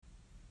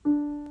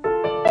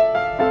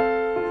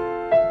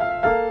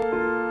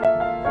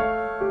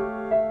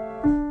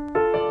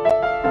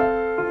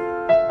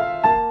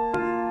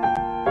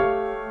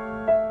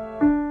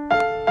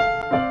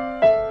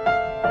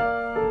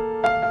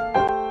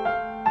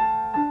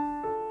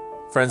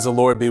Friends, the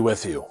Lord be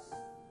with you.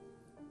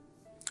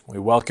 We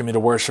welcome you to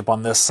worship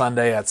on this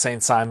Sunday at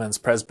St. Simon's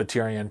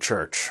Presbyterian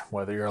Church.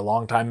 Whether you're a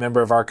longtime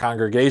member of our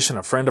congregation,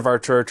 a friend of our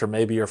church, or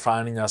maybe you're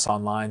finding us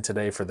online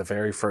today for the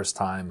very first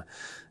time,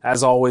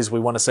 as always,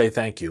 we want to say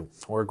thank you.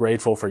 We're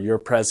grateful for your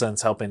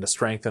presence, helping to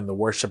strengthen the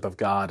worship of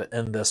God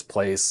in this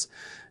place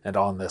and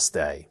on this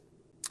day.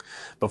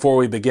 Before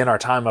we begin our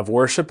time of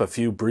worship, a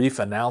few brief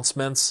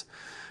announcements.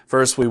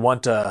 First, we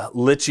want to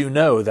let you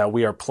know that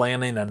we are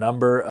planning a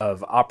number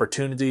of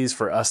opportunities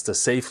for us to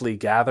safely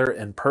gather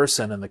in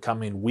person in the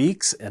coming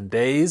weeks and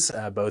days,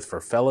 both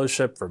for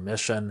fellowship, for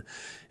mission,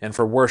 and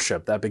for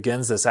worship. That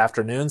begins this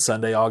afternoon,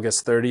 Sunday,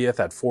 August 30th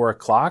at 4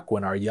 o'clock,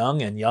 when our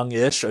young and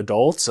young-ish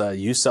adults,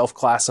 you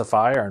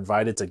self-classify, are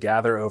invited to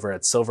gather over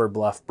at Silver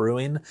Bluff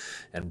Brewing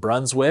in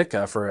Brunswick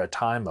for a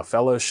time of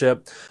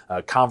fellowship,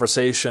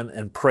 conversation,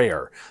 and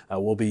prayer.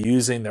 We'll be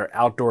using their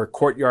outdoor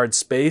courtyard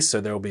space, so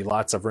there will be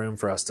lots of room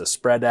for us to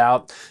spread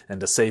out and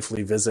to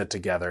safely visit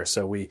together.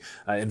 So we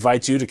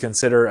invite you to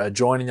consider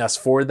joining us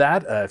for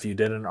that if you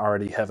didn't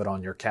already have it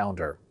on your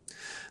calendar.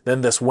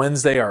 Then this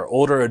Wednesday, our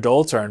older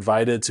adults are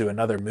invited to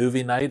another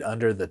movie night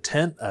under the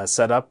tent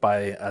set up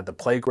by the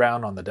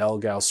playground on the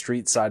Delgado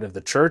Street side of the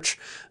church.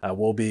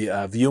 We'll be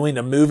viewing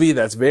a movie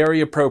that's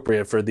very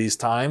appropriate for these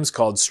times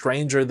called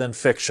Stranger Than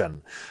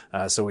Fiction.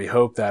 So we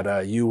hope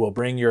that you will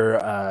bring your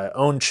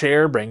own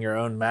chair, bring your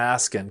own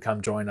mask, and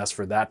come join us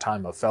for that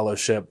time of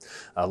fellowship,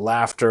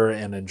 laughter,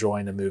 and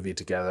enjoying a movie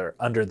together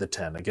under the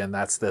tent. Again,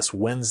 that's this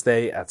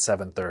Wednesday at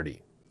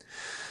 7:30.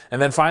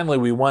 And then finally,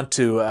 we want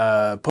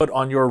to put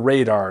on your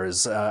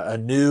radars a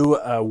new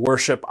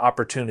worship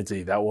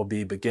opportunity that will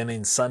be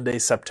beginning Sunday,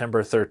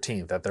 September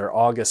 13th. At their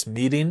August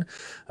meeting,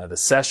 the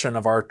session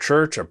of our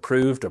church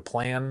approved a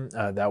plan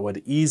that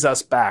would ease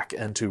us back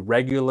into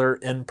regular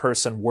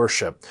in-person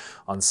worship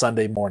on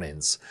Sunday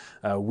mornings.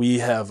 We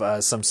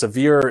have some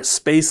severe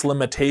space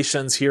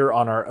limitations here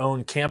on our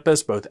own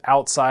campus, both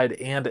outside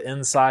and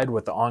inside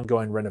with the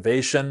ongoing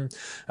renovation.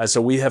 So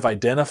we have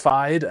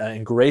identified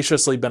and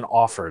graciously been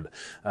offered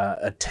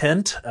a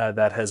tent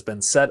that has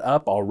been set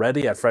up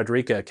already at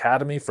Frederica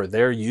Academy for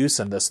their use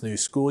in this new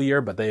school year,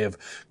 but they have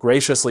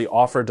graciously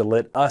offered to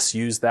let us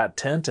use that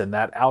tent and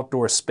that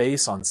outdoor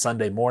space on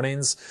Sunday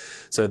mornings.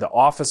 So the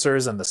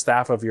officers and the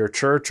staff of your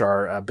church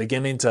are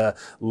beginning to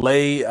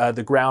lay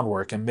the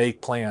groundwork and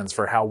make plans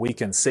for how we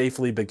can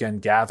safely begin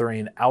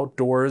gathering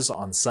outdoors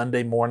on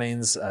Sunday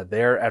mornings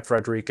there at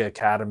Frederica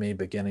Academy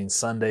beginning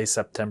Sunday,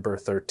 September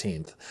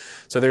 13th.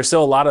 So there's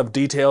still a lot of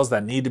details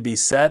that need to be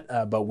set,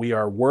 but we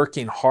are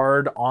working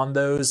hard on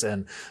those,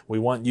 and we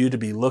want you to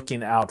be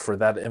looking out for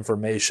that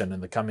information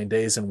in the coming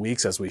days and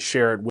weeks as we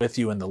share it with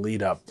you in the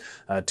lead up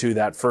to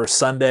that first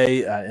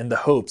Sunday, in the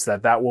hopes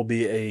that that will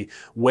be a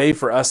way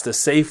for us to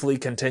safely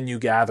continue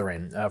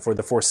gathering for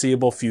the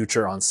foreseeable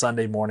future on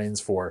Sunday mornings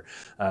for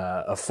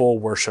a full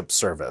worship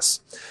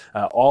service.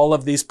 All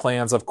of these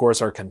plans, of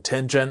course, are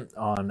contingent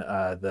on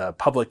the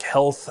public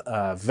health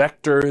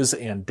vectors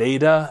and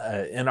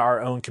data in our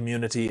own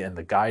community and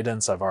the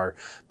guidance of our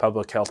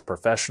public health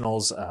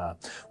professionals.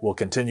 We'll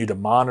continue to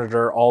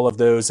monitor all of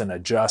those and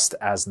adjust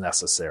as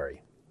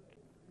necessary.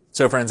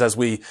 So friends, as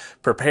we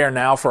prepare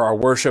now for our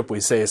worship, we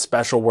say a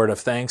special word of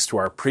thanks to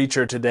our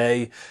preacher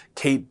today,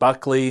 Kate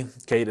Buckley.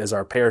 Kate is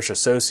our parish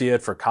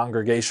associate for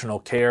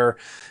congregational care,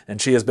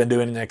 and she has been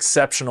doing an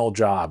exceptional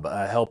job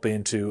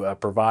helping to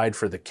provide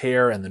for the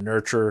care and the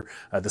nurture,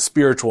 the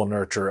spiritual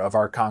nurture of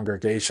our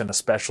congregation,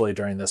 especially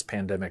during this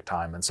pandemic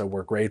time. And so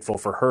we're grateful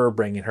for her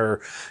bringing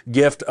her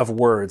gift of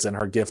words and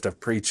her gift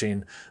of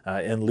preaching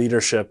in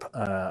leadership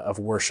of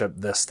worship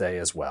this day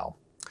as well.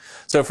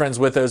 So friends,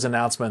 with those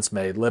announcements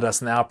made, let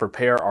us now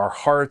prepare our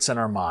hearts and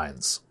our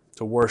minds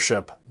to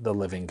worship the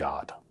living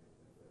God.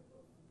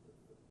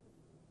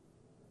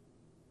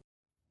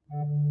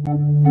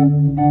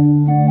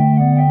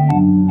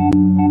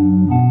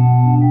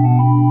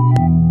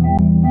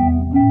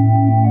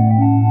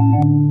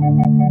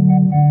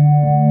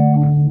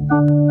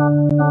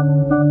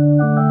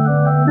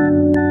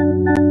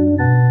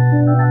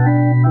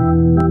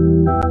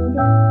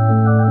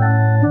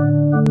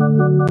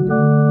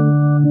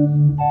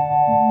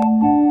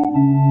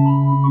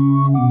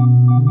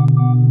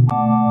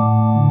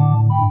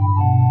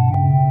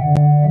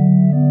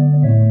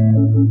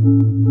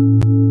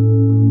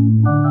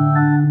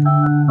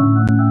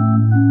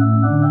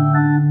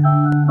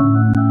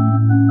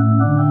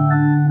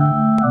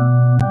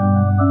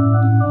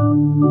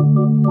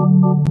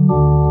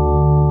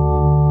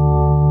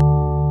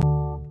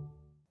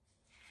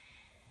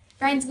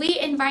 Friends, we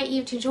invite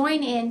you to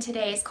join in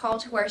today's call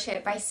to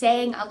worship by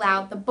saying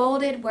aloud the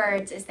bolded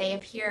words as they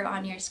appear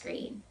on your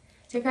screen.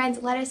 So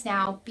friends, let us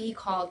now be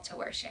called to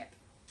worship.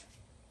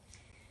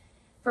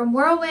 From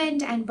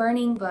whirlwind and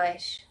burning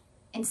bush,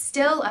 in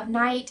still of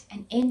night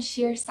and in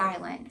sheer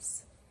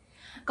silence,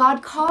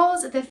 God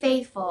calls the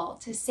faithful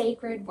to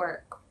sacred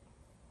work,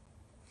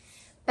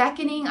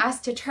 beckoning us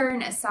to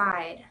turn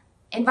aside,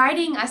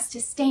 inviting us to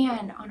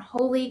stand on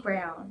holy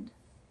ground.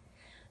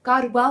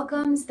 God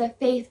welcomes the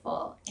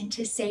faithful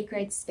into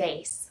sacred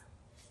space.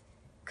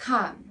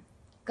 Come,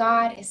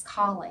 God is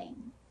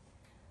calling.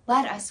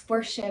 Let us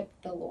worship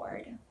the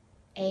Lord.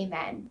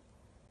 Amen.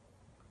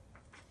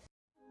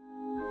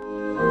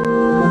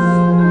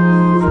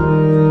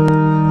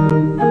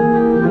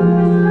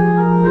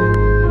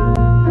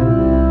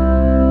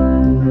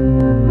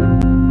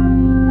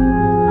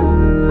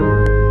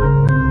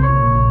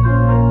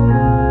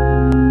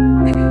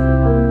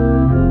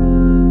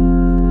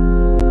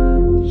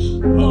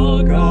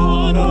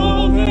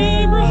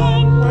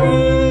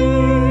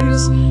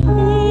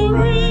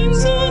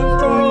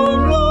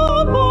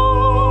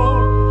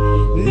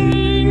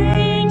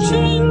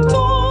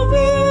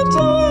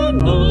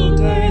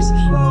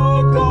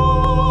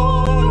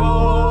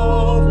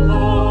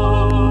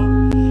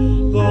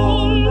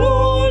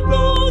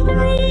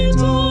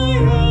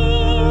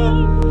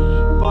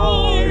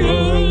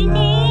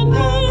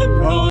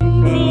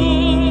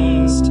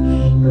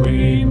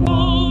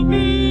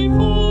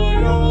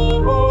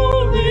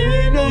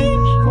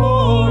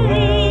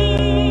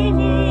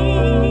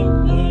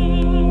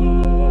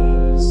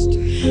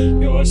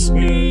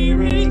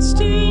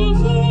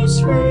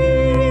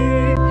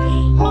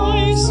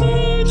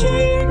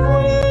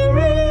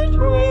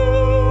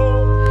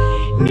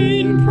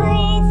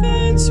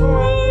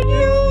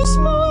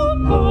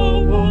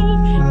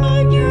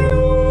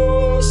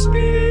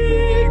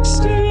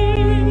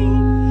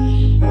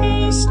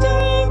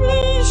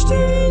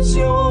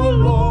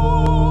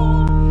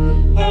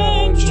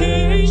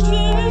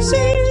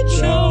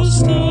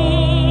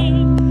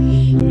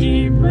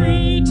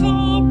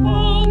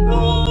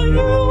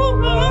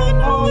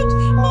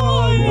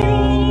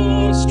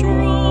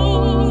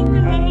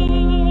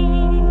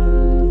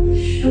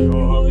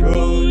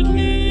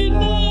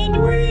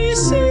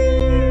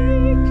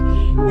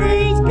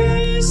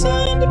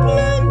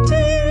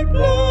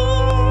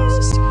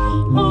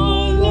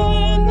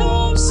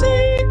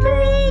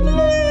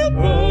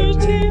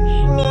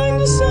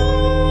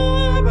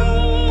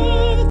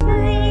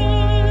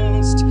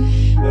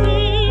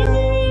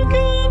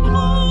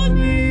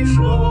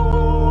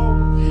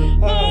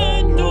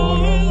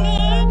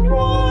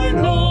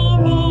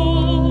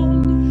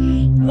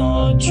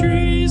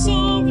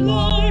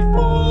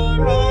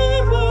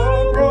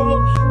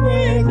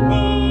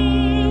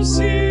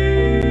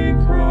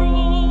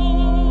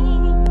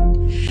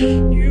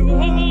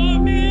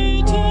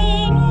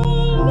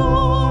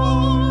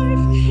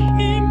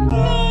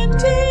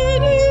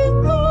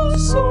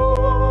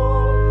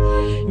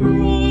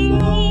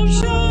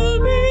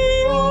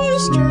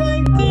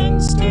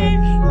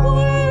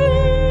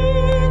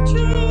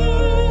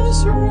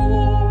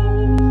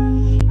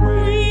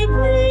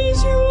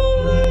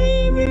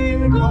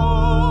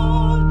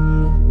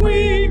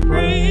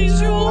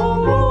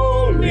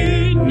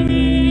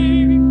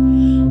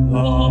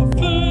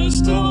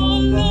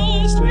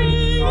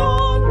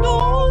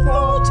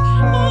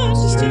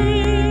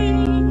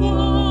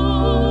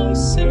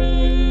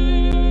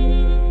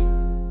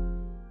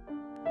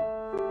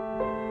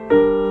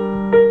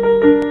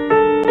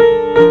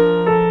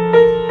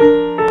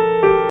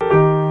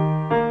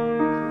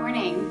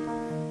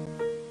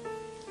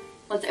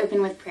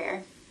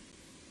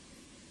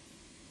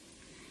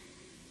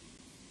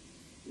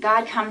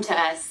 God, come to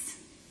us.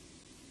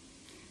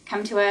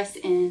 Come to us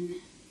in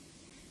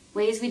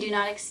ways we do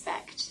not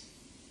expect.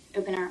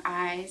 Open our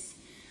eyes,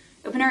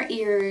 open our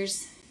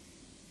ears,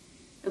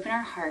 open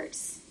our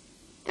hearts,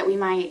 that we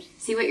might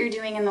see what you're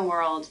doing in the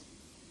world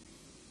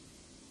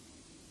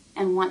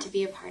and want to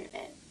be a part of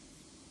it.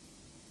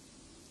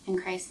 In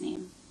Christ's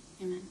name,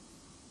 amen.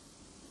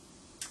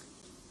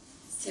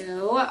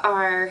 So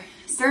our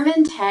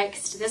sermon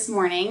text this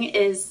morning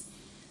is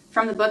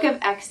from the book of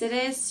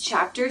Exodus,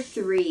 chapter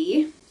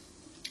 3,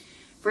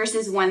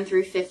 verses 1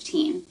 through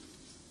 15.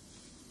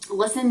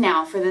 Listen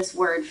now for this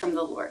word from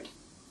the Lord.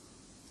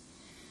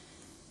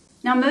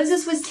 Now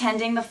Moses was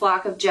tending the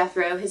flock of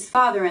Jethro, his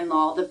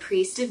father-in-law, the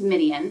priest of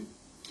Midian,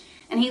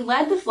 and he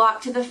led the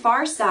flock to the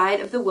far side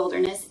of the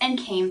wilderness and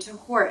came to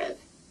Horeb,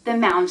 the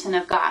mountain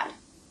of God.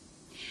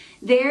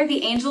 There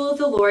the angel of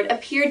the Lord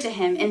appeared to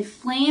him in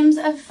flames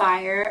of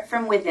fire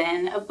from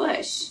within a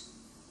bush.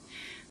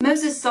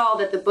 Moses saw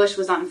that the bush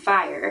was on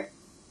fire,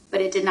 but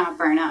it did not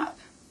burn up.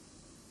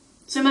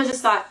 So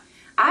Moses thought,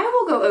 I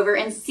will go over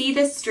and see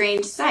this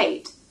strange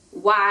sight,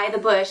 why the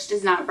bush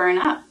does not burn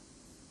up.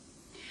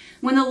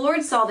 When the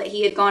Lord saw that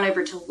he had gone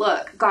over to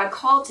look, God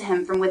called to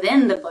him from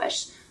within the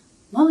bush,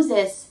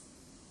 Moses,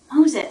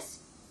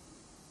 Moses.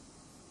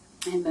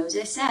 And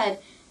Moses said,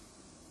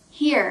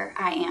 Here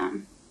I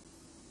am.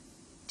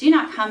 Do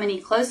not come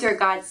any closer,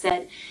 God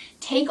said.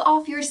 Take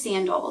off your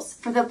sandals,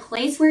 for the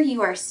place where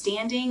you are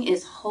standing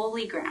is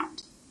holy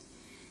ground.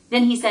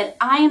 Then he said,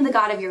 I am the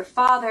God of your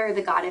father,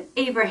 the God of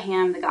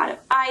Abraham, the God of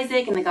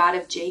Isaac, and the God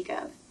of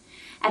Jacob.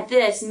 At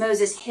this,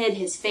 Moses hid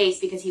his face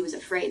because he was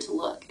afraid to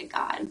look at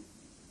God.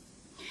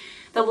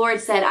 The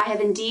Lord said, I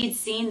have indeed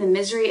seen the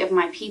misery of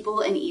my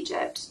people in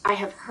Egypt. I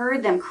have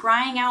heard them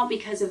crying out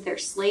because of their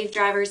slave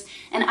drivers,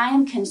 and I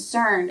am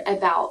concerned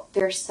about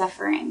their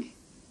suffering.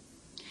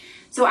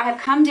 So I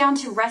have come down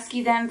to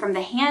rescue them from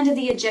the hand of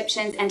the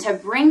Egyptians and to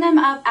bring them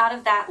up out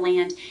of that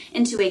land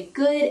into a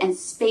good and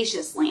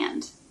spacious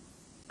land,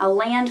 a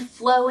land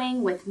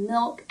flowing with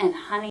milk and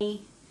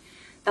honey,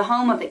 the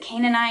home of the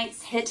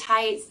Canaanites,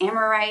 Hittites,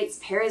 Amorites,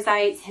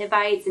 Perizzites,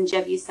 Hivites, and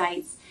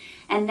Jebusites.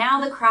 And now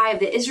the cry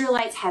of the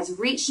Israelites has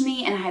reached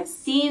me, and I have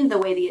seen the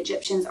way the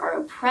Egyptians are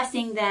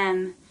oppressing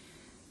them.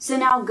 So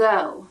now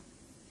go.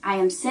 I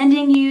am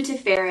sending you to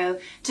Pharaoh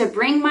to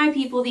bring my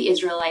people, the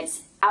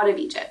Israelites, out of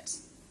Egypt.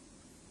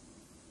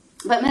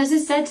 But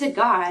Moses said to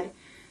God,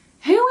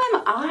 who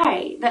am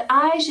I that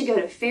I should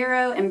go to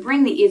Pharaoh and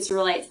bring the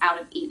Israelites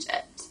out of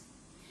Egypt?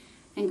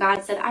 And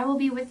God said, I will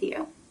be with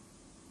you.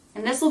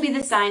 And this will be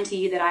the sign to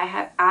you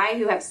that I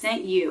who have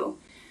sent you.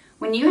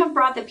 When you have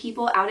brought the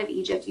people out of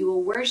Egypt, you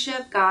will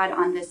worship God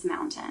on this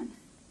mountain.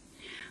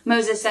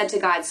 Moses said to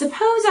God,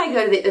 suppose I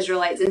go to the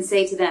Israelites and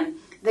say to them,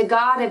 the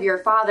God of your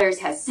fathers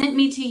has sent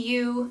me to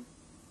you.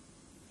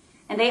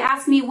 And they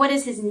ask me, what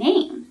is his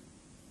name?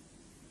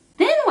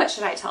 Then what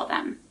should I tell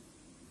them?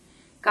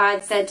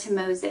 God said to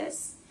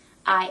Moses,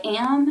 I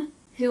am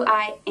who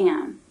I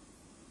am.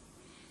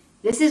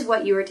 This is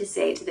what you are to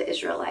say to the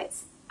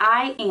Israelites.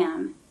 I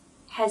am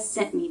has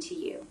sent me to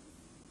you.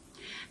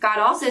 God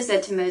also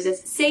said to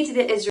Moses, say to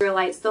the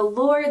Israelites, the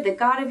Lord, the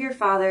God of your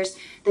fathers,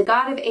 the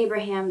God of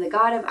Abraham, the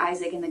God of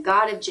Isaac, and the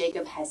God of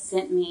Jacob has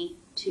sent me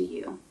to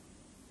you.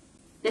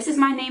 This is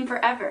my name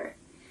forever,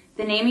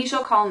 the name you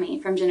shall call me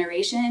from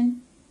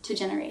generation to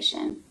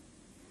generation.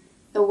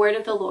 The word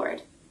of the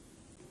Lord.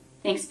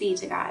 Thanks be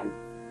to God.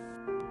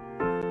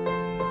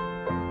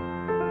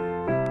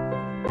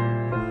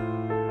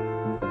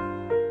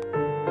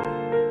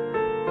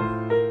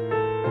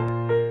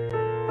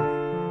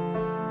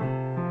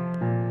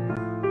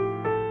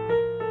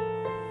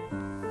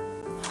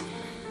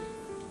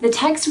 The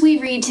text we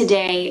read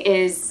today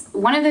is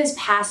one of those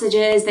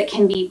passages that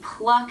can be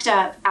plucked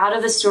up out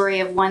of the story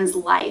of one's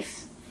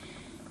life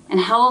and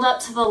held up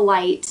to the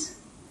light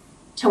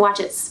to watch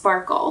it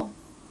sparkle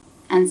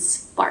and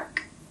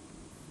spark.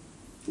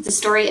 It's a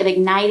story of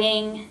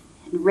igniting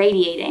and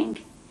radiating,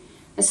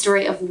 a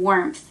story of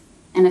warmth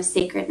and of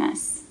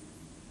sacredness.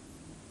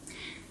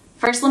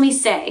 First, let me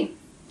say,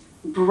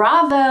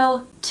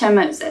 bravo to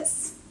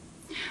Moses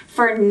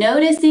for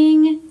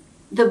noticing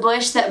the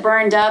bush that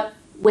burned up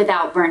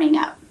without burning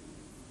up.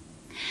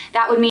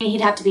 That would mean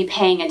he'd have to be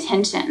paying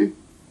attention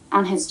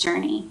on his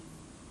journey.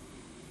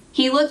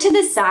 He looked to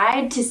the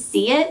side to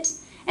see it,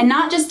 and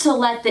not just to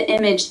let the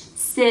image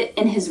sit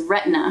in his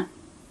retina,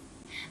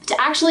 but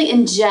to actually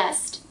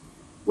ingest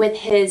with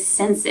his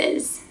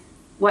senses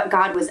what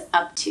God was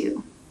up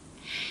to.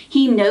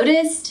 He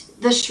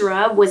noticed the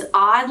shrub was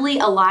oddly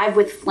alive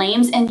with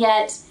flames and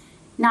yet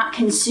not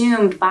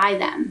consumed by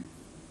them.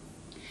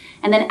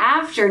 And then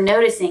after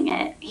noticing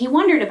it, he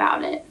wondered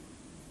about it.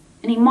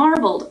 And he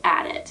marveled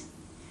at it.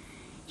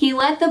 He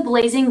let the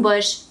blazing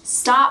bush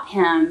stop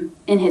him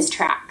in his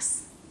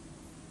tracks.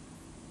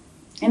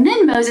 And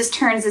then Moses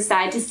turns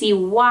aside to see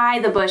why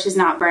the bush is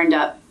not burned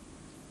up.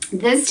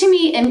 This, to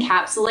me,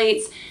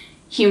 encapsulates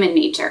human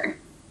nature.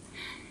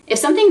 If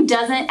something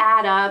doesn't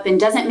add up and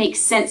doesn't make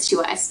sense to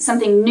us,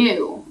 something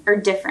new or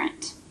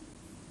different,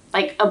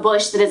 like a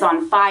bush that is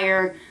on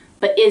fire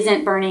but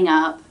isn't burning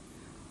up,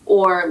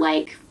 or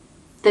like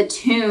the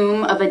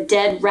tomb of a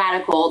dead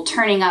radical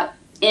turning up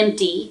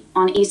empty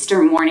on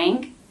Easter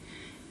morning,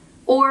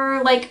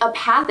 or like a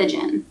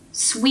pathogen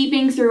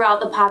sweeping throughout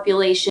the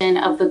population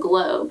of the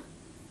globe.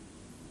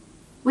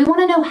 We want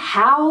to know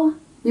how,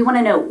 we want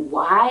to know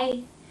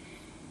why.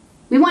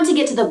 We want to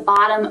get to the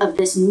bottom of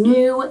this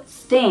new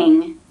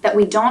thing that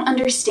we don't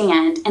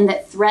understand and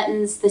that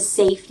threatens the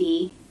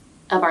safety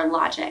of our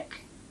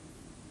logic.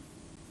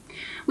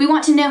 We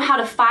want to know how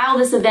to file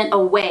this event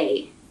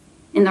away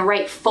in the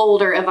right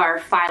folder of our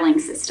filing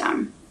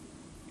system.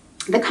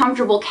 The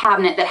comfortable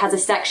cabinet that has a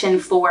section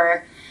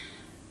for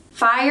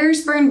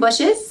fires burn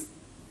bushes,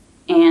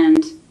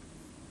 and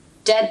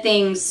dead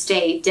things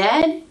stay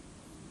dead,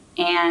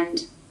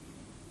 and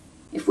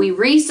if we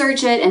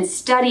research it and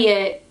study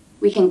it,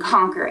 we can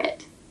conquer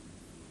it.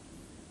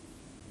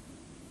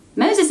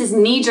 Moses'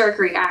 knee-jerk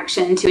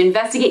reaction to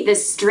investigate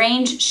this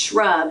strange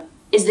shrub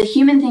is the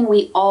human thing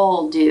we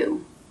all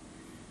do.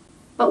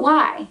 But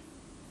why?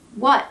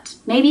 What?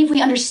 Maybe if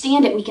we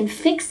understand it, we can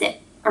fix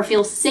it, or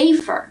feel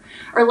safer,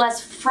 or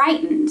less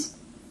frightened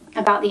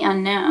about the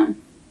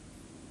unknown.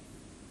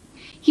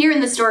 Here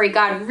in the story,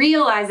 God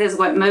realizes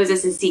what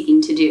Moses is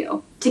seeking to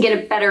do, to get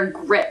a better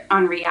grip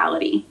on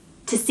reality,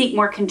 to seek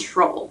more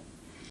control.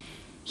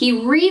 He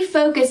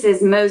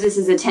refocuses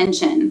Moses'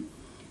 attention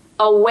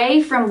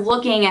away from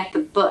looking at the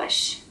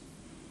bush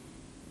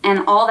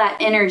and all that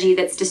energy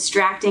that's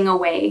distracting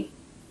away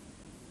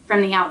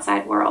from the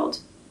outside world.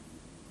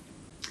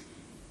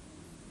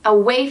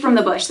 Away from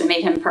the bush that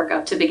made him perk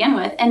up to begin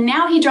with, and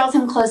now he draws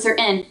him closer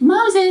in.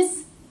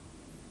 Moses!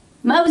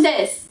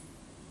 Moses!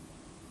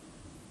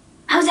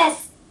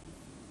 Moses!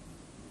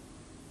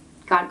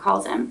 God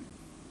calls him.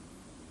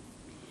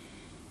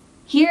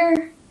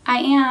 Here I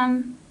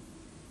am.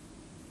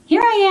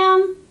 Here I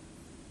am.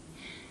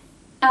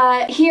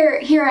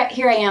 Here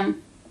I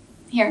am.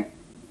 Here.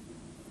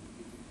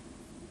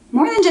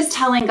 More than just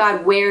telling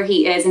God where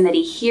he is and that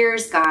he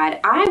hears God,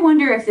 I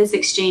wonder if this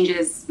exchange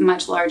is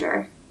much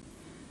larger.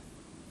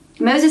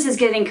 Moses is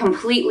getting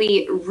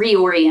completely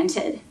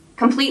reoriented,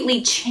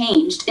 completely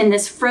changed in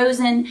this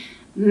frozen,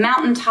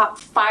 mountaintop,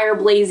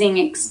 fire-blazing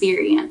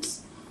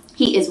experience.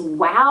 He is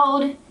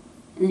wowed,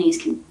 and then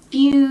he's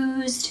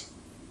confused,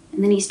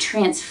 and then he's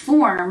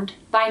transformed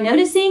by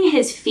noticing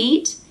his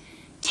feet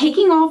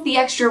taking off the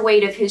extra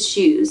weight of his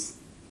shoes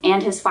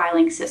and his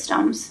filing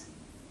systems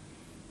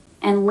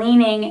and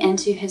leaning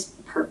into his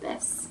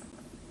purpose.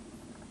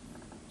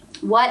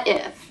 What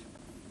if,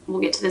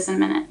 we'll get to this in a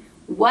minute,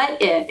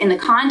 what if, in the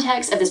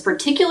context of this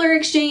particular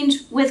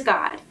exchange with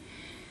God,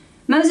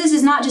 Moses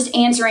is not just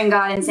answering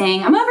God and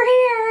saying, I'm over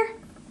here,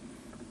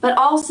 but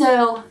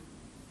also,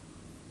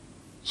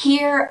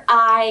 here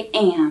I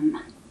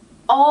am.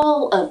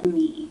 All of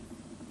me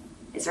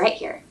is right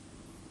here.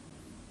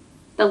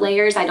 The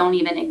layers I don't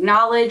even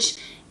acknowledge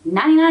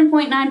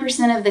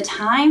 99.9% of the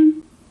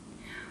time,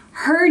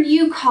 heard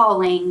you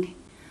calling,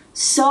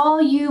 saw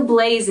you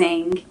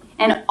blazing,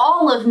 and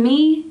all of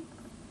me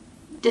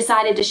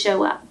decided to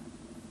show up.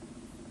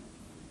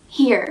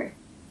 Here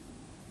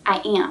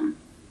I am.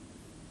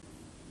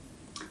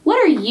 What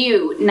are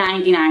you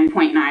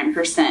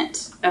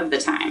 99.9% of the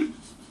time?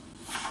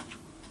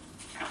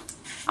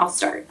 I'll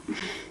start.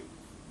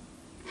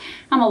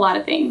 I'm a lot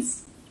of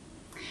things.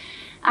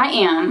 I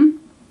am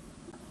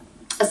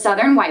a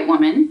Southern white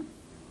woman.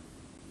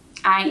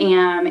 I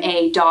am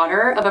a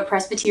daughter of a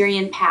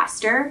Presbyterian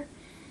pastor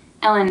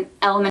and an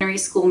elementary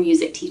school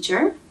music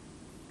teacher.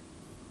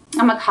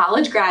 I'm a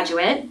college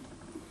graduate.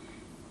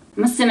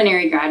 I'm a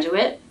seminary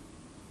graduate.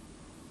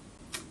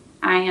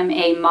 I am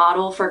a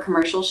model for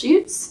commercial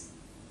shoots.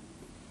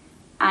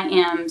 I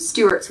am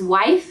Stuart's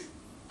wife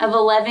of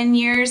 11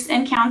 years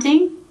and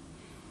counting.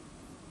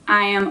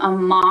 I am a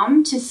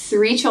mom to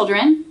 3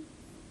 children.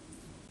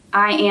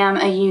 I am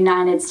a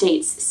United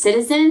States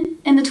citizen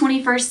in the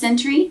 21st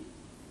century.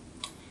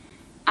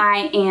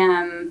 I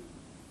am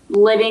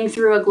living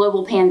through a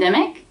global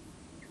pandemic.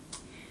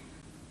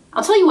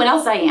 I'll tell you what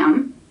else I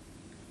am.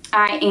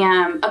 I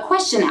am a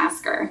question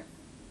asker.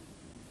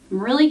 I'm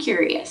really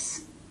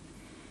curious.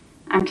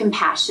 I'm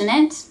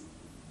compassionate.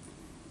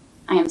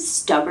 I am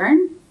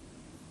stubborn.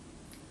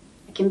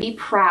 I can be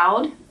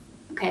proud.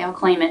 Okay, I'll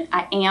claim it.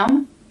 I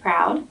am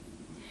proud.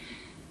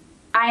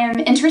 I am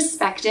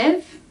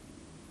introspective.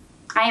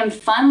 I am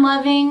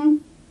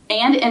fun-loving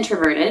and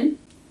introverted.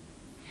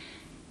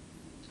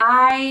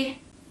 I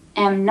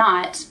am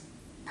not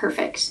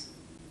perfect.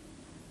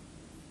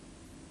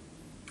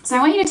 So I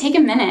want you to take a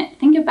minute.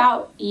 Think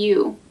about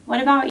you. What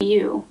about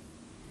you?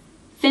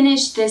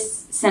 Finish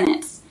this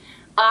sentence.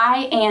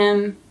 I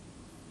am.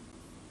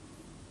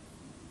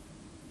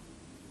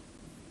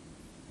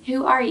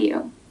 Who are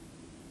you?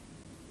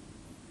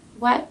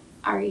 What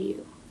are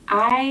you?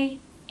 I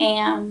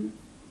am.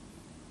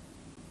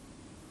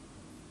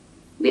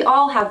 We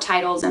all have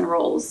titles and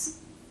roles.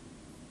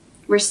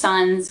 We're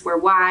sons, we're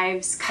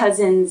wives,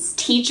 cousins,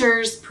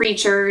 teachers,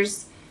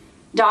 preachers,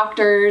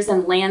 doctors,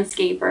 and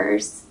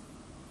landscapers.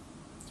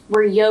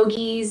 We're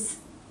yogis,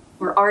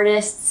 we're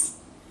artists,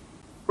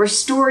 we're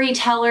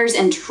storytellers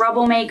and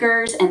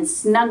troublemakers and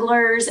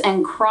snugglers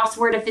and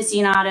crossword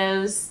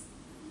aficionados.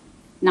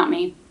 Not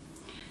me.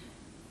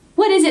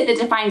 What is it that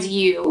defines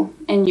you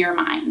in your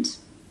mind?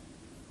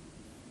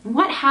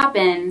 What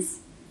happens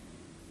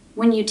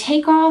when you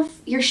take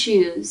off your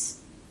shoes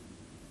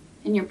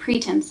and your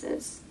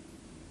pretenses,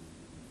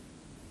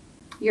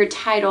 your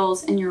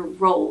titles and your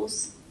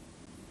roles,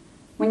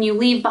 when you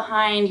leave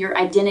behind your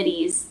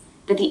identities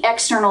that the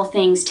external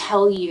things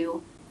tell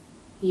you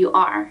you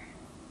are?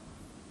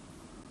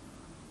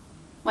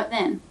 What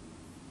then?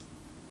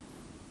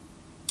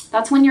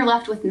 That's when you're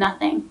left with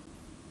nothing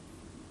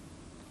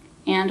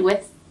and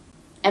with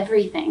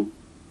everything.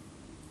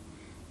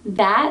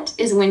 That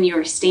is when you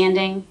are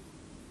standing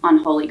on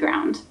holy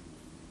ground.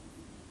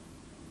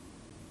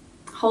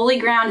 Holy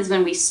ground is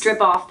when we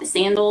strip off the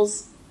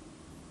sandals,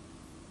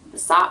 the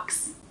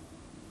socks,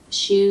 the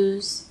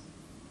shoes,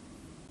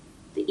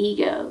 the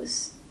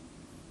egos.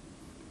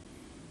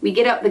 We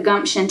get up the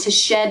gumption to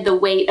shed the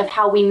weight of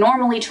how we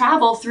normally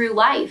travel through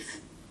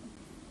life.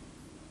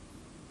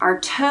 Our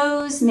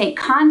toes make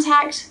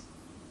contact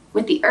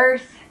with the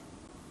earth.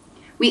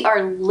 We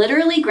are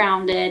literally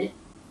grounded,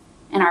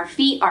 and our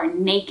feet are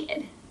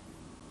naked.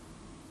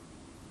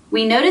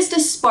 We noticed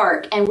a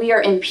spark, and we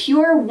are in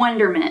pure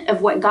wonderment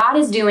of what God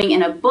is doing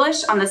in a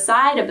bush on the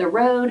side of the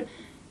road,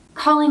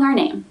 calling our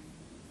name.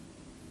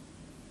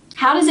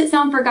 How does it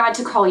sound for God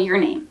to call your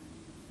name?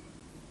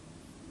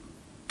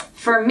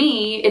 For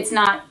me, it's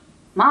not,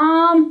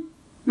 Mom,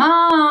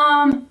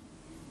 Mom,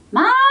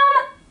 Mom.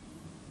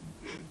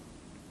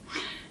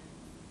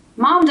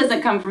 Mom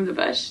doesn't come from the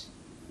bush.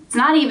 It's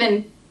not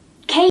even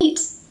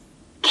Kate,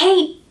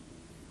 Kate,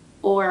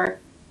 or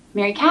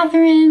Mary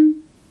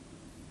Catherine,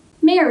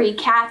 Mary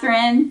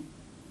Catherine.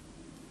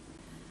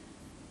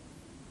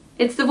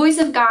 It's the voice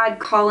of God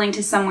calling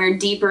to somewhere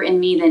deeper in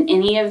me than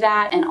any of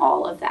that and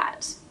all of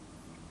that.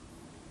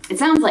 It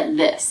sounds like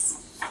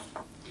this.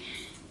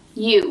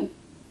 You,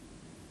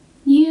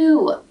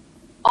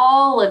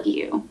 all of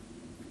you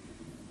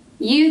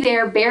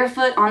there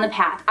barefoot on the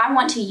path, I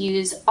want to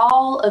use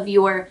all of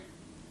your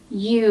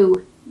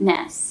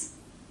you-ness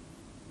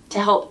to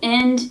help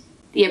end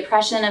the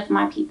oppression of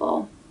my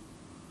people.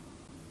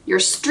 Your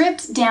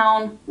stripped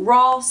down,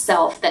 raw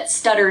self that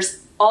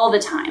stutters all the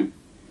time.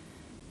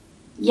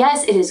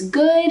 Yes, it is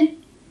good.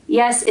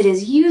 Yes, it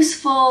is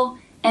useful,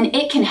 and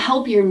it can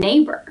help your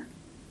neighbor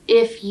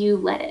if you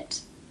let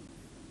it.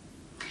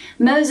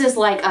 Moses,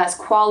 like us,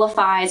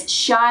 qualifies,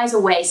 shies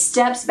away,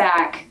 steps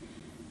back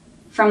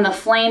from the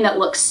flame that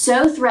looks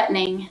so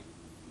threatening.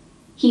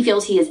 He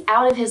feels he is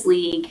out of his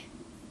league.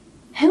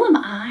 Who am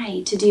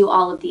I to do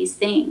all of these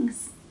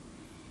things?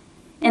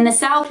 In the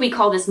South, we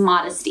call this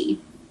modesty.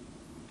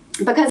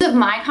 Because of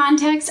my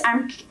context,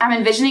 I'm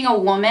envisioning a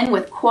woman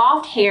with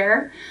coiffed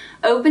hair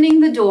opening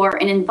the door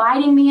and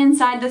inviting me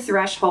inside the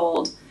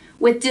threshold,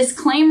 with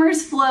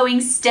disclaimers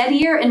flowing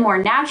steadier and more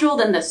natural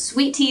than the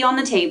sweet tea on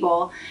the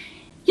table.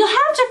 You'll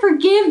have to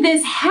forgive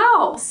this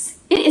house.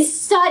 It is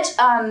such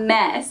a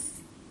mess.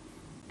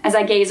 As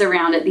I gaze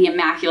around at the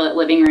immaculate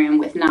living room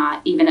with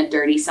not even a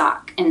dirty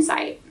sock in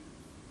sight.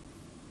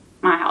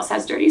 My house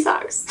has dirty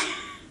socks.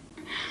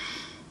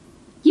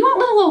 You want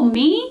little old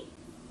me?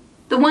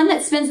 The one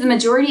that spends the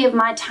majority of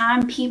my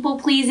time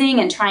people-pleasing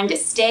and trying to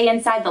stay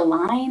inside the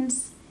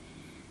lines?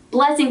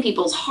 Blessing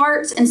people's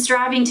hearts and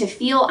striving to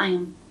feel I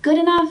am good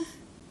enough?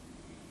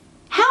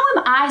 How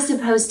am I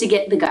supposed to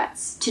get the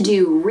guts to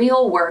do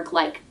real work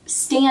like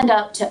stand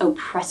up to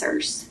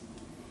oppressors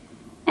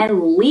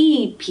and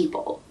lead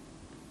people?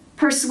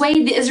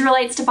 Persuade the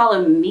Israelites to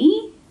follow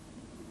me?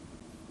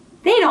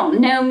 They don't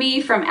know me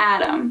from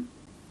Adam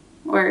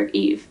or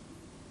Eve.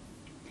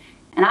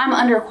 And I'm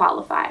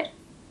underqualified.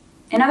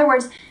 In other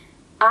words,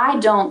 I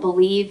don't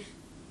believe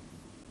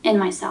in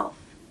myself.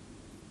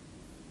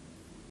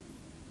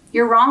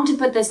 You're wrong to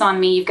put this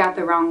on me. You've got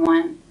the wrong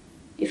one.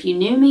 If you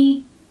knew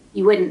me,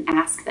 you wouldn't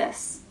ask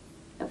this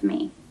of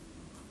me.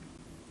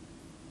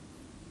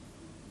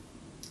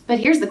 But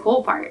here's the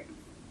cool part.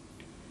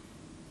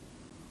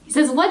 He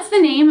says, what's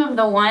the name of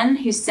the one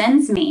who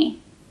sends me?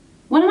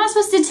 What am I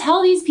supposed to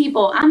tell these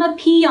people? I'm a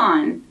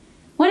peon.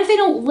 What if they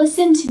don't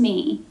listen to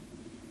me?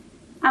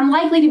 I'm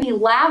likely to be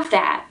laughed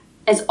at,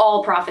 as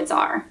all prophets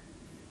are,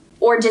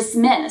 or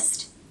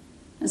dismissed,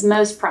 as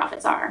most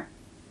prophets are,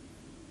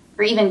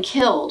 or even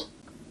killed,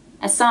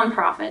 as some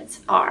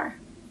prophets are.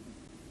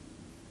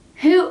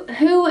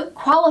 Who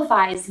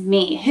qualifies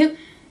me?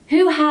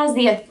 Who has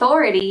the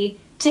authority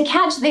to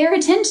catch their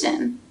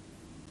attention?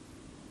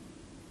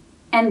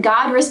 And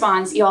God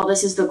responds, y'all,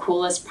 this is the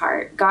coolest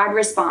part. God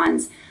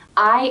responds,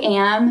 I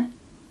am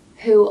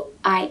who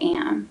I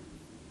am.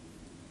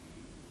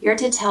 You're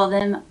to tell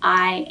them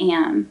I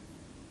am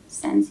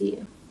sends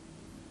you.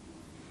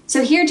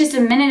 So here just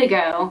a minute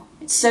ago,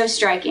 it's so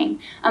striking.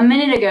 A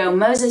minute ago,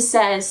 Moses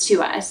says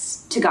to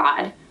us, to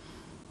God,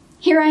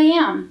 here I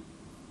am,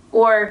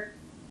 or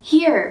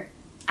here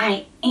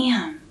I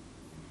am.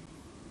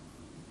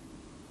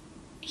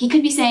 He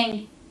could be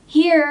saying,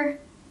 here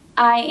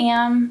I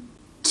am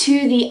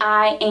to the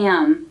I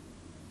am,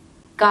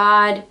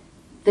 God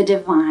the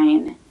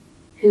divine,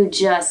 who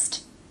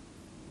just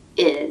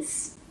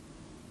is.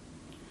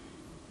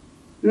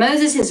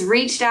 Moses has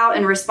reached out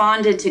and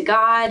responded to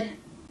God.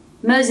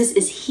 Moses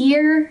is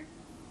here,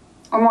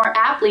 or more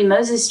aptly,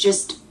 Moses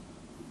just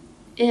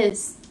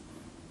is.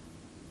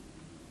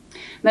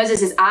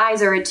 Moses'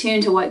 eyes are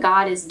attuned to what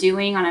God is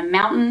doing on a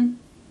mountain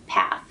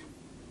path,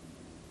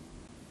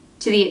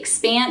 to the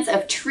expanse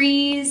of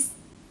trees,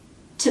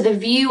 to the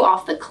view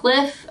off the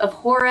cliff of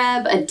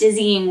Horeb, a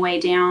dizzying way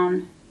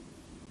down.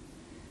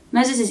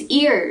 Moses'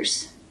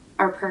 ears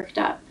are perked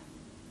up,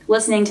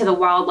 listening to the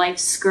wildlife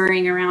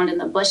scurrying around in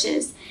the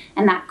bushes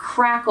and that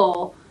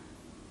crackle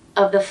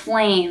of the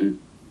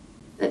flame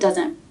that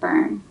doesn't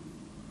burn.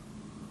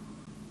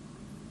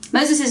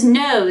 Moses'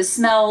 nose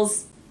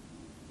smells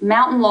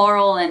mountain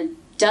laurel and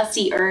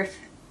dusty earth.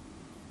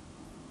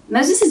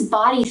 Moses'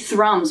 body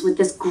thrums with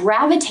this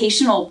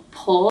gravitational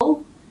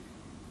pull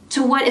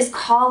to what is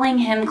calling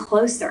him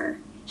closer.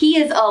 He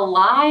is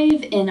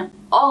alive in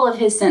all of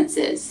his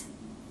senses,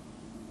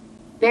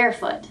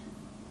 barefoot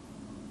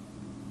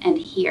and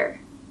here.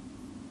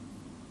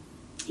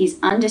 He's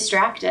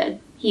undistracted.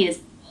 He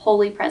is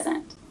wholly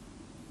present.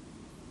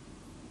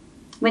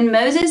 When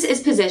Moses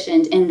is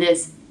positioned in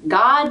this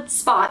God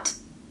spot,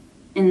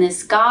 in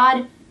this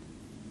God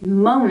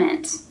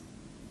moment,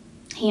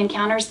 he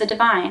encounters the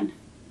divine.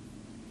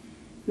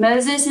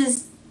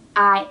 Moses'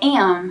 I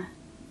am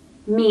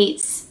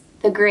meets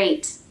the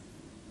great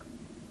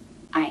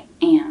I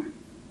am.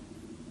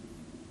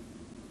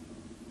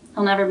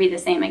 He'll never be the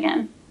same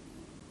again.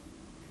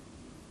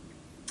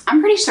 I'm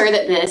pretty sure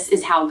that this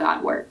is how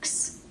God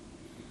works,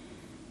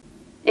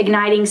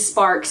 igniting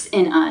sparks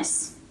in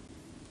us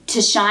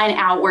to shine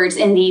outwards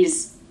in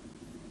these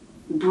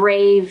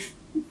brave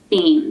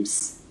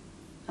beams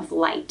of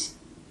light.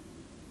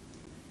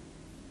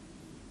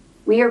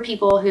 We are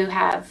people who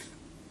have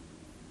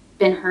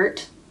been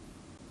hurt,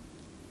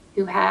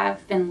 who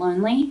have been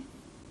lonely,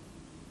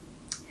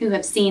 who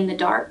have seen the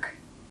dark,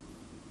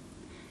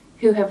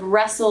 who have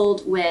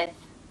wrestled with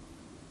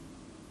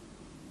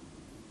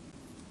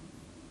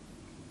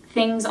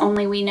things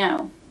only we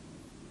know.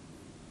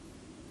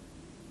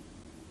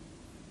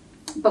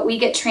 But we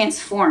get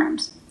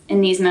transformed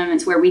in these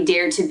moments where we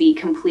dare to be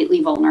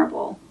completely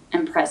vulnerable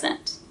and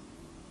present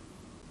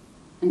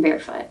and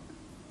barefoot.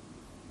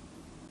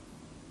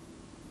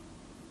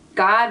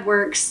 God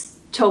works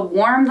to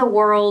warm the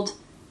world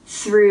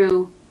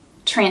through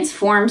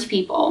transformed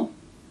people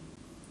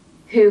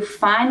who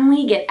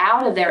finally get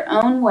out of their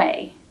own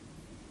way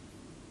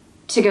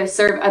to go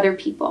serve other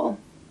people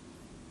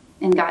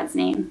in God's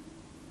name.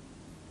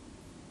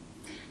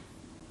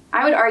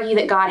 I would argue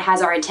that God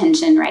has our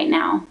attention right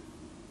now.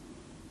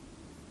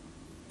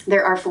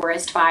 There are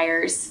forest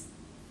fires,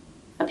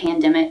 a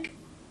pandemic,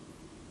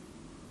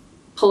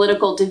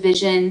 political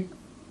division,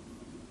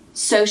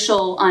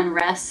 social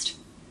unrest,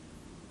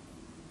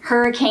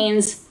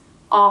 hurricanes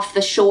off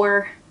the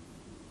shore.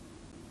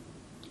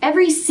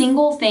 Every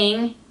single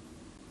thing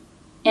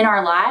in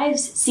our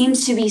lives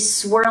seems to be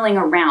swirling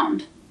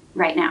around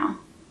right now,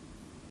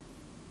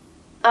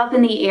 up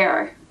in the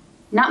air,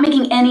 not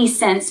making any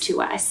sense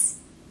to us,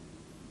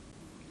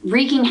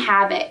 wreaking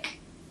havoc,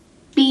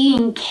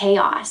 being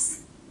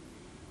chaos.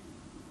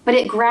 But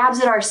it grabs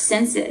at our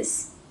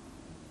senses.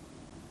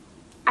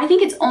 I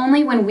think it's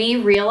only when we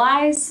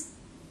realize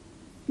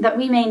that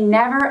we may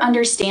never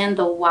understand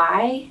the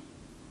why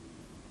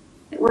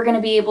that we're going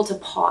to be able to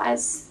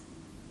pause,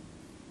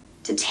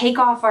 to take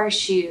off our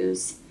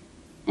shoes,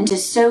 and to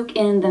soak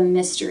in the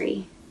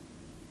mystery.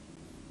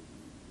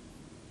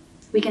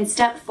 We can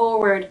step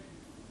forward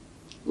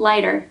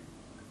lighter,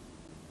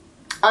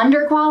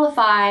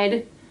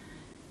 underqualified,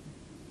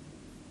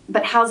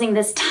 but housing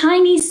this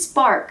tiny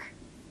spark,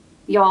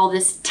 y'all,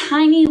 this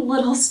tiny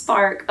little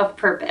spark of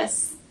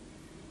purpose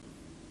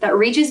that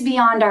reaches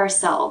beyond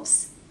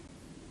ourselves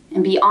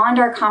and beyond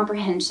our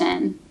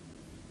comprehension,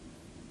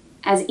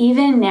 as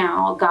even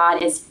now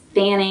God is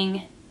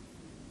fanning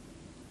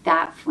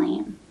that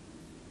flame.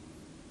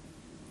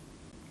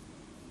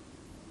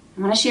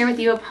 I want to share with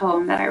you a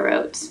poem that I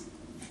wrote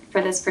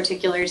for this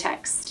particular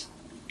text.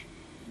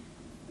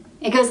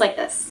 It goes like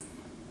this.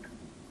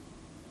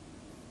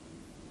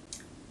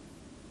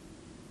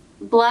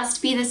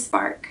 Blessed be the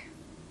spark,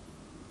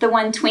 the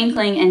one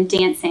twinkling and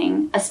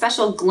dancing, a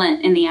special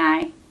glint in the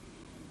eye.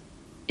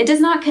 It does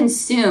not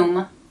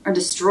consume or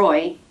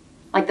destroy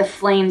like the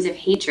flames of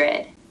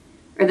hatred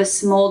or the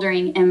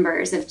smoldering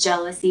embers of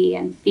jealousy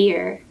and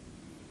fear.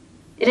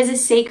 It is a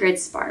sacred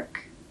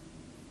spark.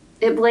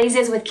 It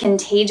blazes with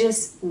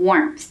contagious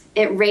warmth.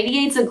 It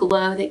radiates a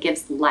glow that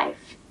gives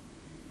life.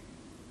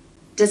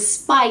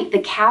 Despite the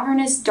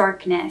cavernous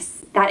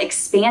darkness, that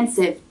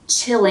expansive,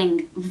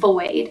 chilling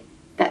void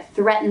that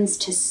threatens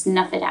to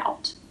snuff it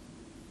out.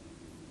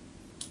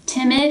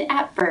 Timid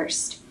at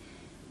first,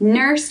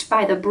 nursed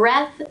by the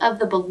breath of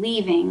the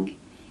believing,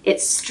 it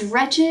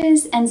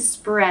stretches and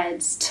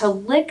spreads to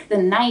lick the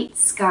night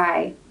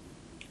sky,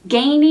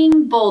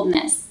 gaining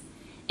boldness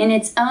in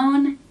its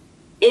own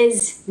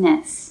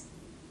isness,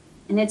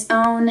 in its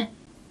own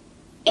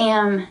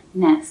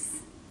amness,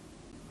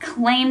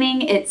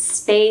 claiming its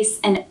space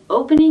and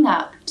opening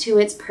up to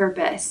its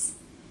purpose,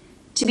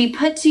 to be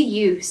put to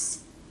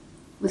use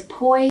with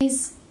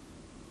poise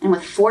and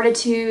with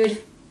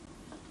fortitude.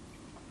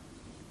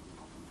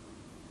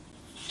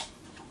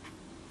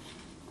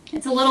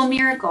 It's a little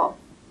miracle,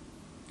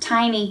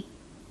 tiny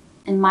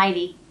and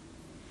mighty,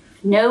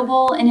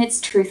 noble in its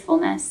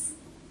truthfulness.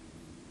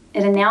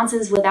 It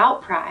announces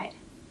without pride,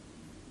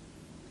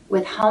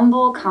 with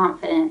humble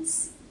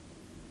confidence,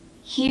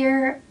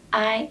 here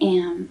I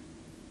am.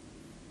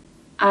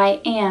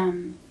 I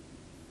am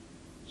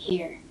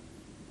here.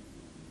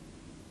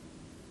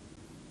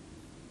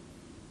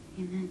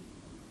 Amen.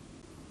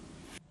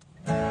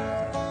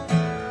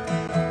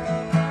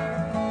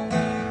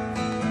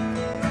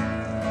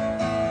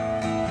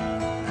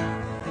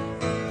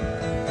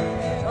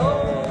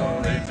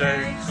 Only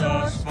takes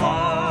a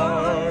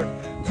spark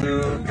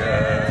to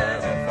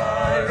get a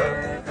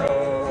fire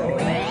going.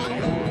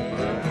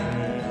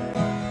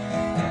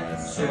 And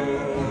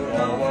soon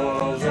the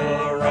walls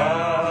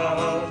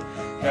around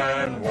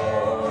can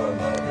warm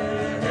up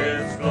in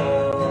its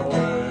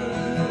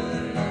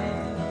glowing.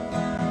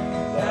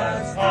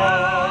 That's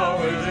how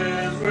it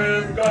is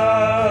with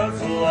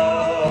God's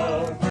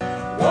love.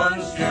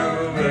 Once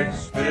you've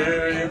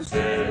experienced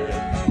it,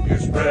 you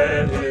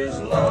spread His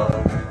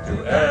love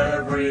to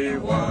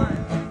everyone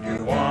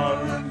you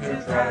want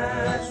to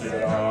pass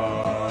it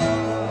on.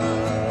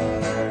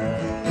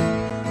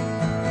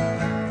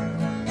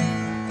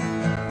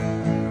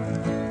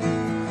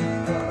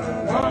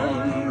 The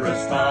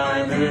wondrous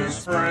time is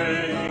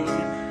spring,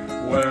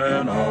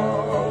 when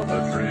all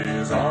the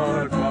trees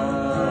are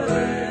budding.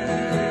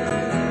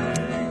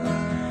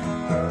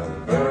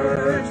 The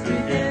birds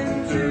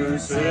begin to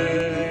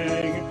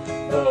sing,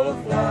 the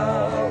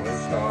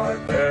flowers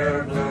start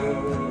their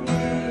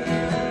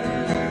blooming.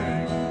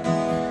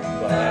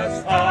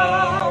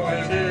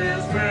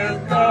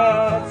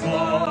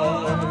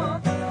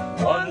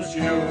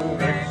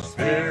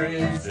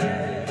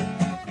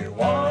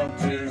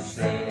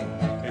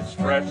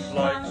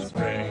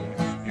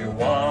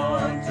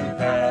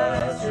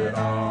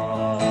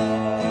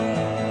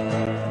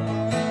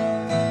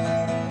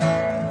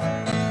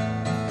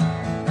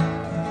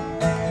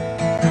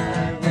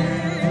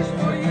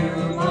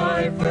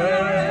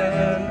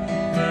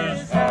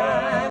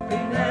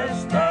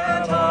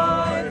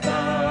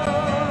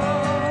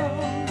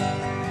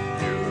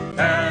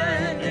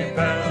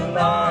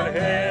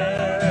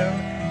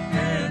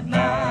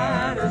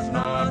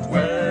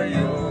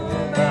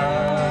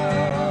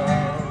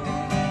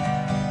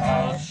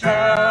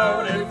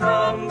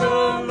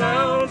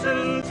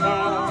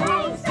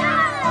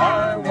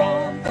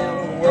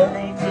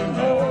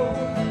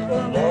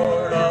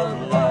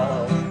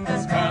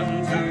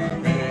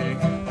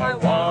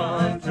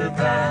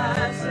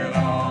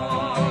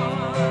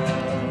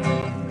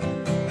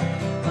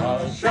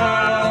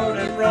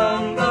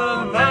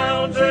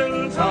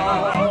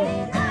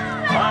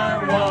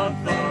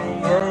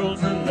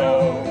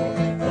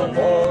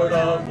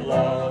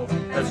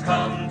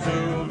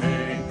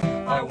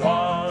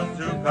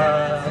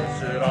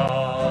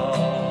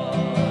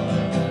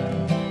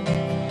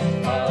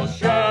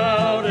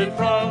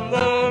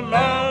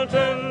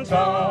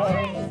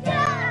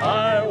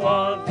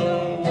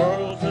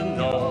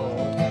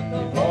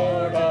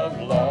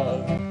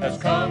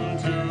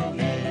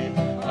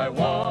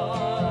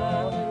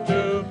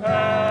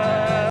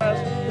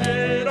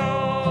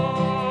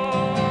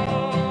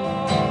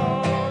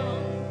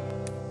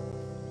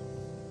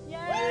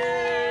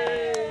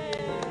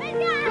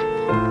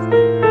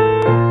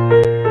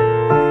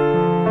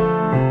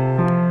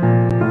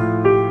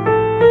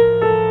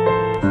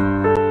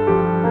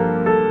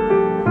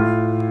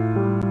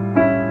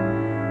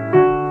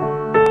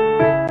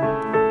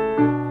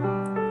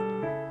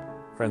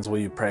 Friends, will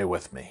you pray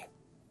with me?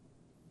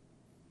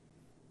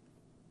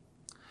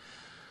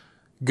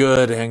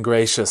 Good and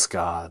gracious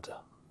God,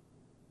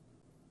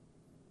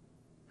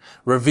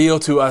 reveal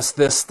to us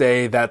this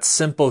day that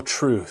simple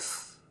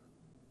truth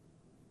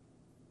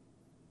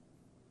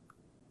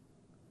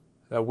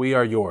that we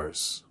are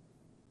yours,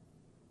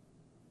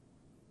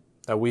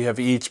 that we have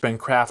each been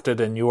crafted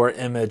in your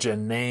image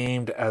and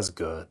named as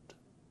good.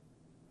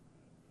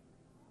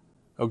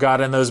 Oh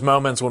God, in those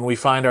moments when we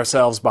find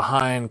ourselves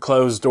behind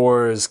closed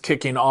doors,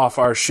 kicking off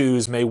our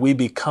shoes, may we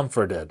be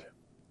comforted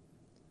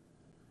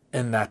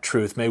in that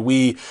truth. May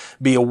we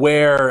be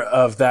aware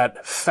of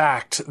that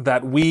fact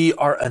that we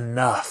are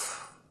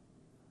enough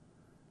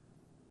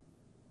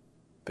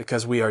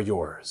because we are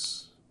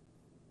yours.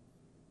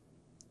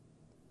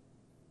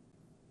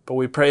 But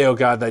we pray, oh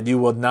God, that you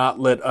will not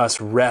let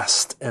us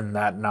rest in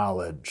that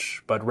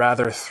knowledge, but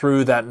rather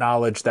through that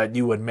knowledge that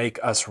you would make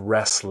us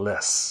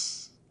restless.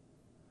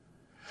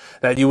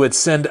 That you would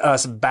send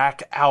us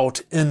back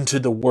out into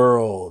the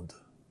world.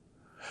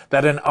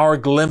 That in our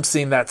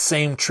glimpsing that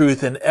same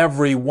truth in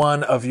every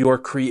one of your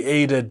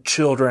created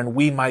children,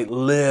 we might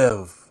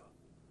live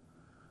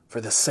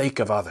for the sake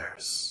of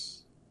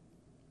others.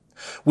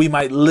 We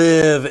might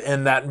live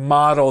in that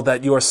model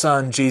that your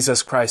Son,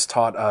 Jesus Christ,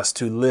 taught us,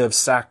 to live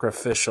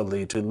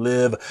sacrificially, to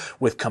live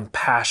with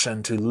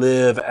compassion, to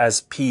live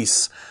as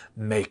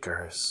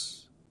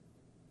peacemakers.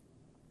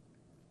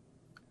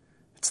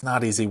 It's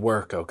not easy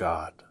work, O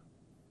God,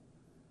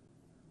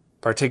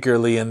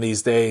 particularly in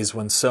these days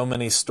when so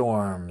many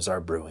storms are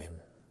brewing.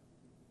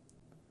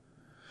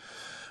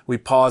 We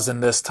pause in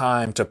this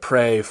time to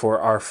pray for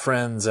our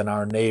friends and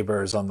our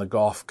neighbors on the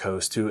Gulf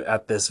Coast who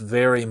at this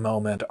very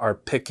moment are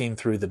picking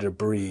through the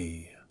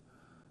debris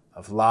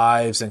of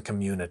lives and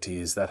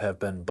communities that have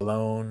been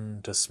blown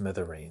to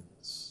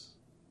smithereens.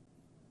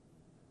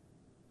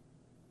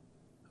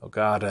 Oh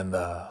God, in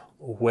the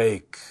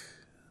wake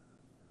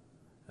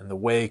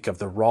of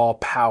the raw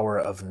power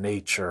of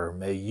nature,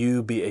 may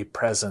you be a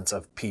presence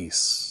of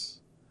peace,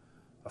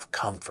 of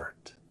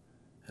comfort,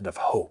 and of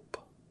hope,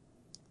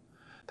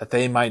 that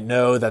they might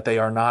know that they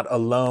are not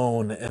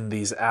alone in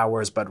these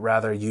hours, but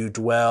rather you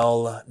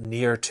dwell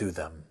near to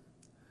them,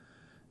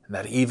 and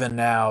that even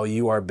now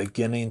you are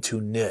beginning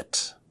to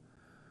knit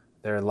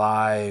their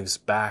lives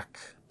back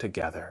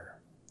together.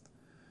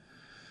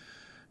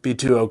 Be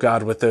too, O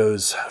God, with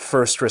those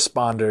first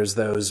responders,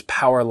 those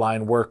power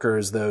line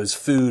workers, those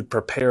food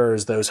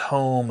preparers, those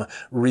home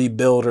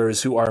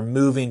rebuilders who are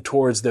moving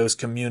towards those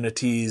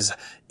communities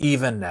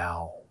even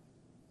now.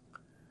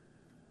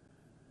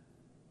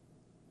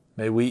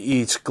 May we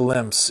each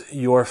glimpse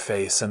your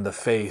face in the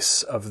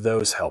face of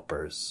those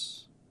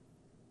helpers.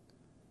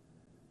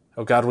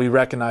 Oh God, we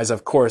recognize,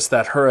 of course,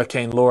 that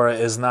Hurricane Laura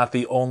is not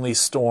the only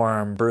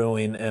storm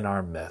brewing in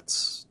our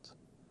midst.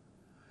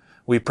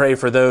 We pray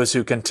for those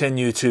who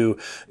continue to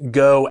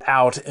go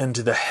out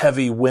into the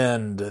heavy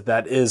wind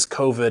that is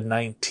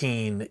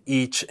COVID-19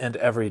 each and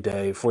every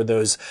day, for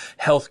those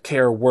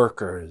healthcare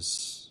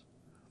workers,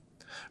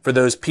 for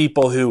those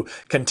people who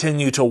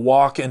continue to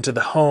walk into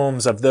the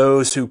homes of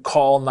those who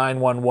call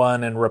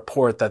 911 and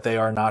report that they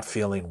are not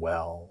feeling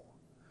well.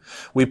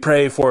 We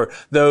pray for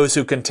those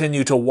who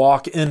continue to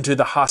walk into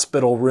the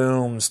hospital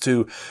rooms,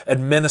 to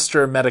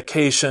administer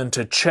medication,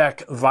 to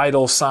check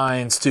vital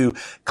signs, to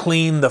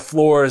clean the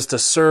floors, to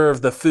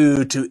serve the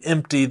food, to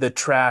empty the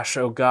trash.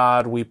 Oh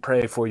God, we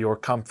pray for your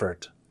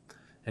comfort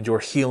and your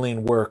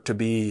healing work to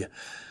be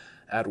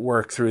at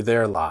work through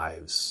their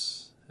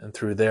lives and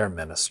through their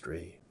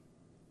ministry.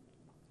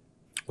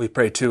 We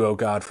pray too, oh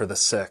God, for the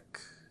sick,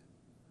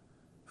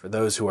 for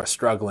those who are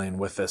struggling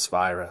with this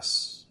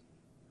virus,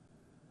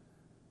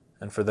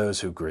 and for those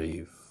who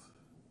grieve.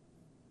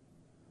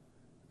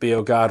 Be,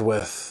 O God,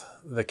 with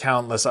the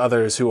countless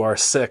others who are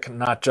sick,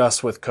 not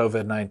just with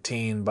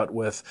COVID-19, but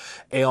with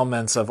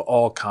ailments of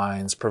all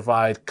kinds.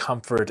 Provide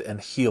comfort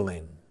and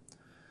healing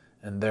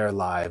in their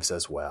lives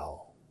as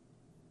well.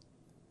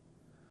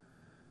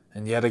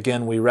 And yet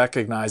again, we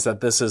recognize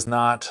that this is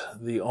not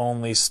the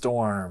only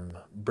storm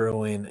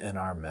brewing in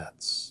our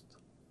midst.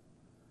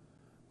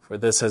 For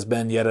this has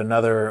been yet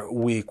another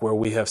week where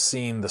we have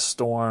seen the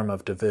storm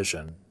of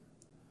division,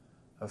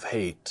 of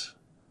hate,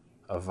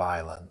 of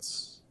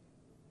violence.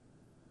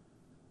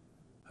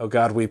 Oh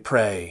God, we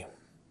pray.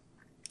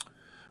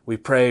 We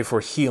pray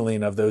for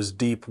healing of those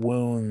deep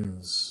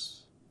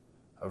wounds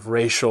of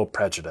racial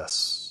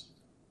prejudice.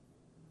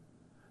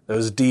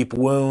 Those deep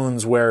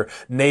wounds where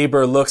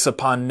neighbor looks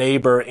upon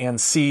neighbor and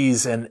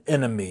sees an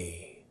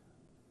enemy.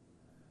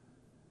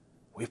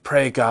 We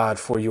pray, God,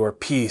 for your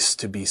peace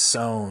to be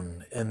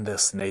sown in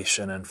this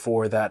nation and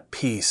for that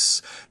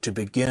peace to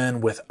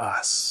begin with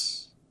us.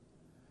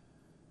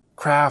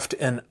 Craft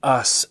in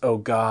us, O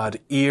God,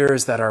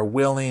 ears that are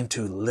willing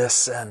to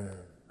listen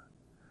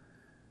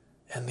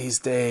in these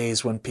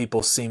days when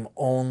people seem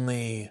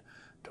only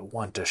to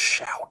want to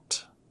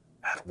shout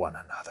at one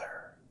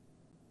another.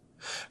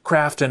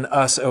 Craft in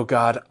us, O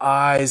God,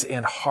 eyes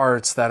and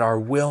hearts that are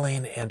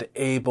willing and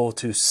able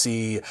to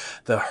see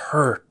the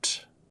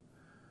hurt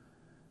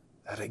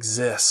that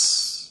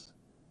exists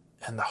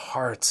and the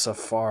hearts of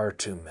far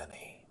too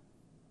many.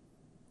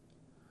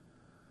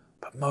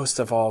 But most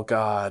of all,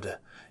 God,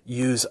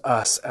 use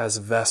us as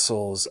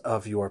vessels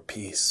of your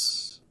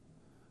peace,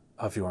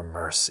 of your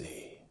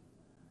mercy,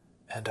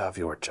 and of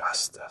your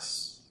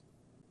justice.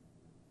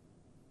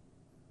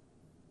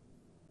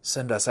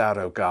 Send us out,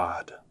 O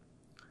God,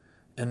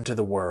 into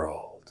the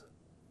world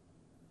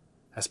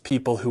as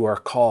people who are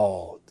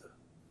called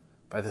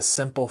by the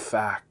simple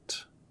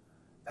fact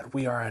that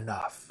we are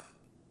enough,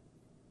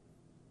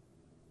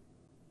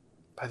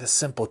 by the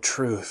simple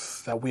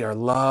truth that we are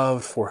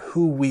loved for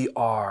who we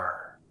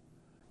are.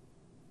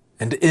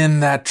 And in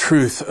that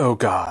truth, O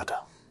God,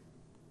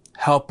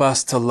 help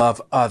us to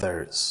love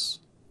others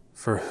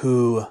for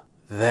who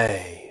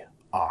they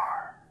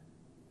are.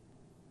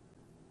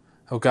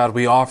 O God,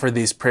 we offer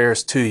these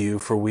prayers to you,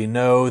 for we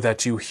know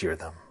that you hear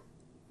them.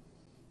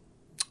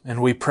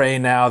 And we pray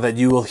now that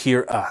you will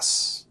hear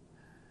us,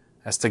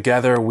 as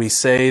together we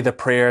say the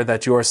prayer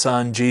that your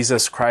Son,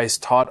 Jesus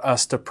Christ, taught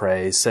us to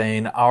pray,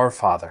 saying, Our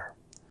Father,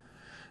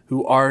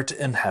 who art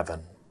in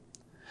heaven,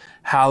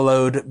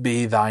 hallowed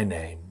be thy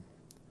name.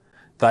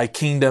 Thy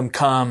kingdom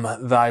come,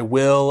 thy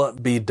will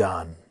be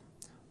done,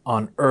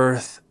 on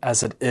earth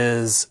as it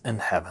is in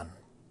heaven.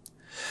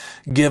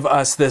 Give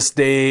us this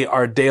day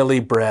our daily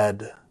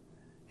bread,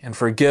 and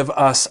forgive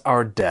us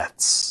our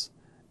debts,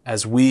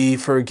 as we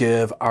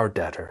forgive our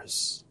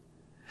debtors.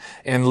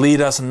 And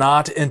lead us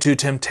not into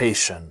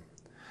temptation,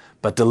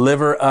 but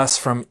deliver us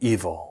from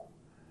evil.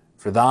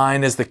 For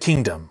thine is the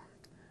kingdom,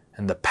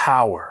 and the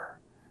power,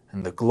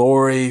 and the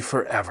glory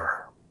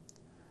forever.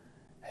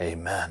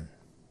 Amen.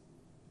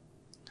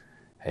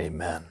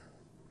 Amen.